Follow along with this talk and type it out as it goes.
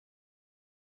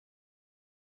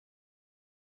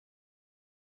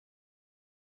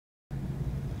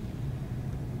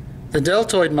The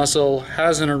deltoid muscle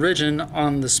has an origin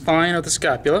on the spine of the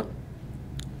scapula,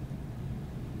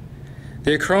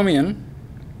 the acromion,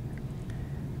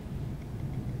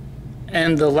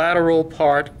 and the lateral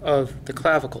part of the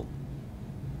clavicle.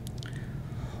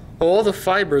 All the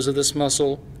fibers of this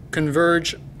muscle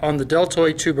converge on the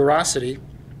deltoid tuberosity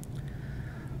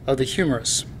of the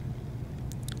humerus.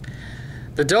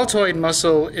 The deltoid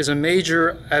muscle is a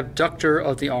major abductor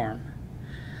of the arm.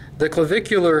 The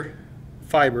clavicular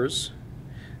fibers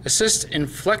assist in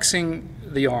flexing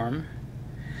the arm,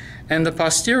 and the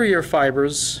posterior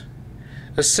fibers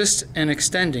assist in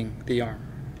extending the arm.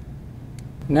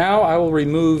 Now I will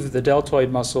remove the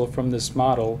deltoid muscle from this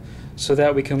model so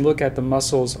that we can look at the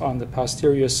muscles on the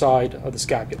posterior side of the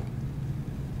scapula.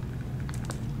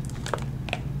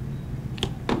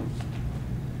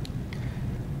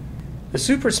 The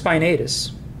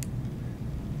supraspinatus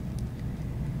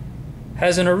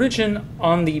has an origin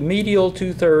on the medial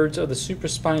 2/3 of the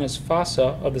supraspinous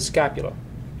fossa of the scapula,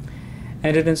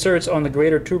 and it inserts on the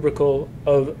greater tubercle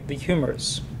of the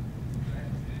humerus.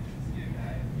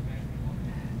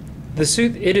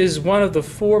 It is one of the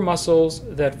 4 muscles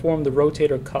that form the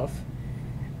rotator cuff,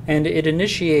 and it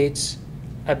initiates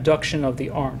abduction of the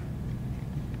arm.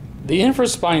 The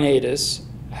infraspinatus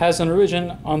has an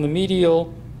origin on the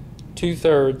medial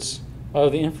 2/3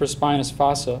 of the infraspinous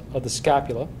fossa of the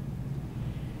scapula,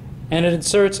 and it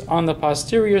inserts on the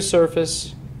posterior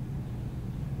surface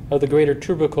of the greater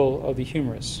tubercle of the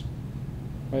humerus,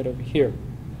 right over here.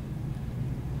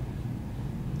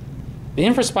 The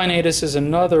infraspinatus is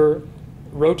another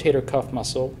rotator cuff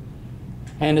muscle,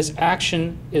 and its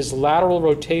action is lateral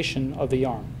rotation of the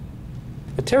arm.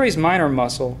 The teres minor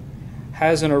muscle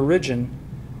has an origin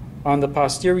on the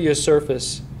posterior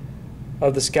surface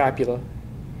of the scapula,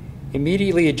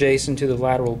 immediately adjacent to the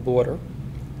lateral border.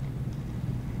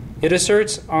 It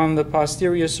asserts on the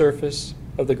posterior surface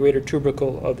of the greater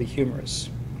tubercle of the humerus.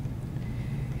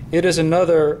 It is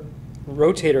another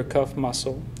rotator cuff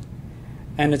muscle,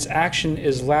 and its action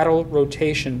is lateral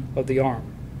rotation of the arm.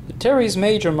 The teres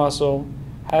major muscle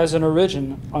has an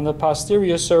origin on the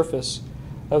posterior surface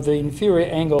of the inferior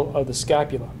angle of the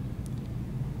scapula.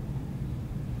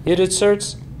 It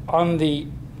asserts on the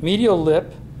medial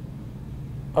lip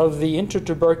of the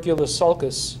intertubercular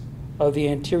sulcus of the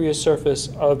anterior surface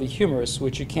of the humerus,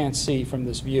 which you can't see from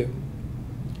this view.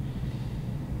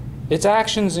 Its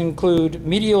actions include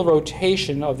medial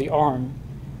rotation of the arm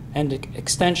and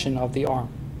extension of the arm.